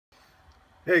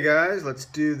Hey guys, let's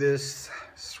do this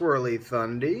Swirly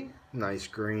Thundy. Nice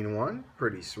green one,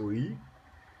 pretty sweet.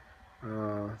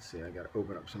 Let's see, I gotta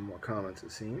open up some more comments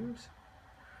it seems.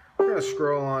 We're gonna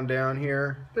scroll on down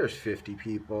here. There's 50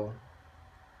 people.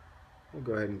 We'll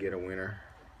go ahead and get a winner.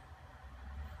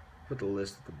 Put the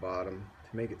list at the bottom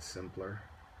to make it simpler.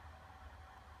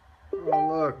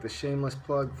 Oh look, the shameless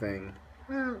plug thing.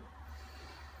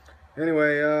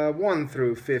 Anyway, 1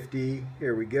 through 50,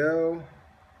 here we go.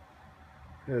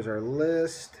 Here's our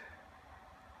list.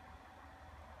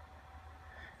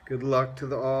 Good luck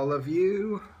to all of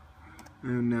you.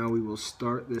 And now we will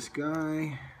start this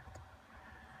guy.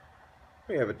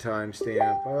 We have a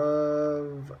timestamp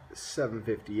of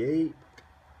 7:58.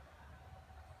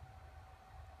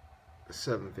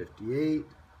 7:58.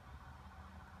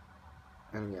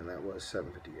 And again, that was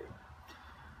 7:58.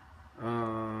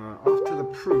 Off to the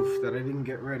proof that I didn't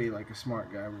get ready like a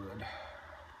smart guy would.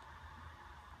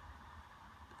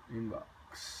 Inbox.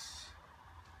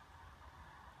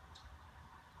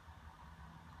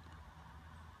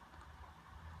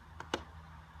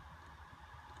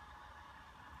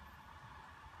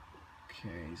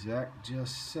 Okay, Zach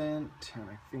just sent, and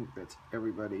I think that's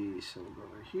everybody, so we'll go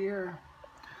over here.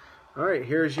 Alright,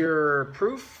 here's your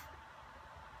proof.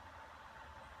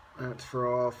 That's for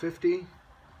all 50.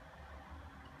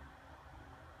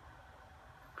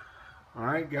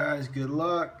 Alright guys, good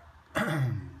luck.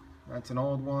 That's an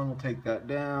old one, we'll take that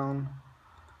down.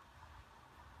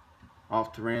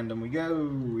 Off to random we go,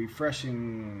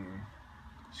 refreshing.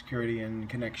 Security and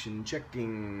connection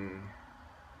checking.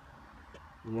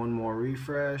 One more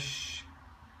refresh.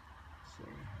 Let's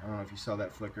see. I don't know if you saw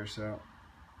that flicker, so.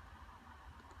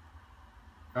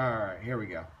 Alright, here we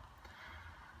go.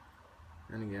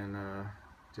 And again,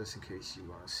 just in case you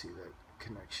want to see that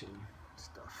connection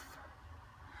stuff.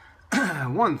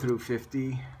 1 through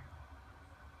 50.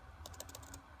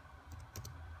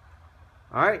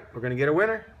 Alright, we're going to get a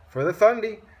winner for the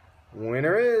Thundy.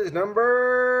 Winner is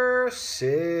number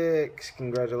 6.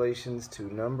 Congratulations to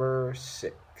number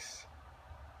 6.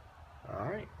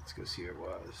 Alright, let's go see who it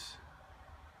was.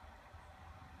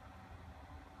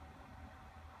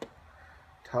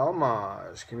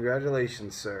 Talmaj,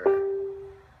 congratulations, sir.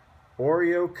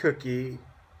 Oreo Cookie,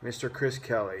 Mr. Chris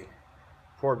Kelly.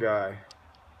 Poor guy.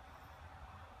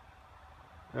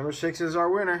 Number 6 is our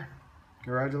winner.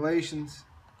 Congratulations.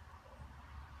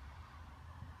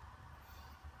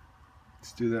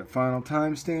 Let's do that final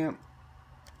timestamp.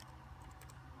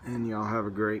 And y'all have a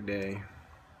great day.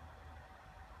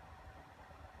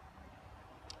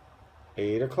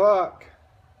 8 o'clock.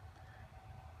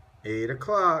 8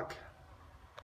 o'clock.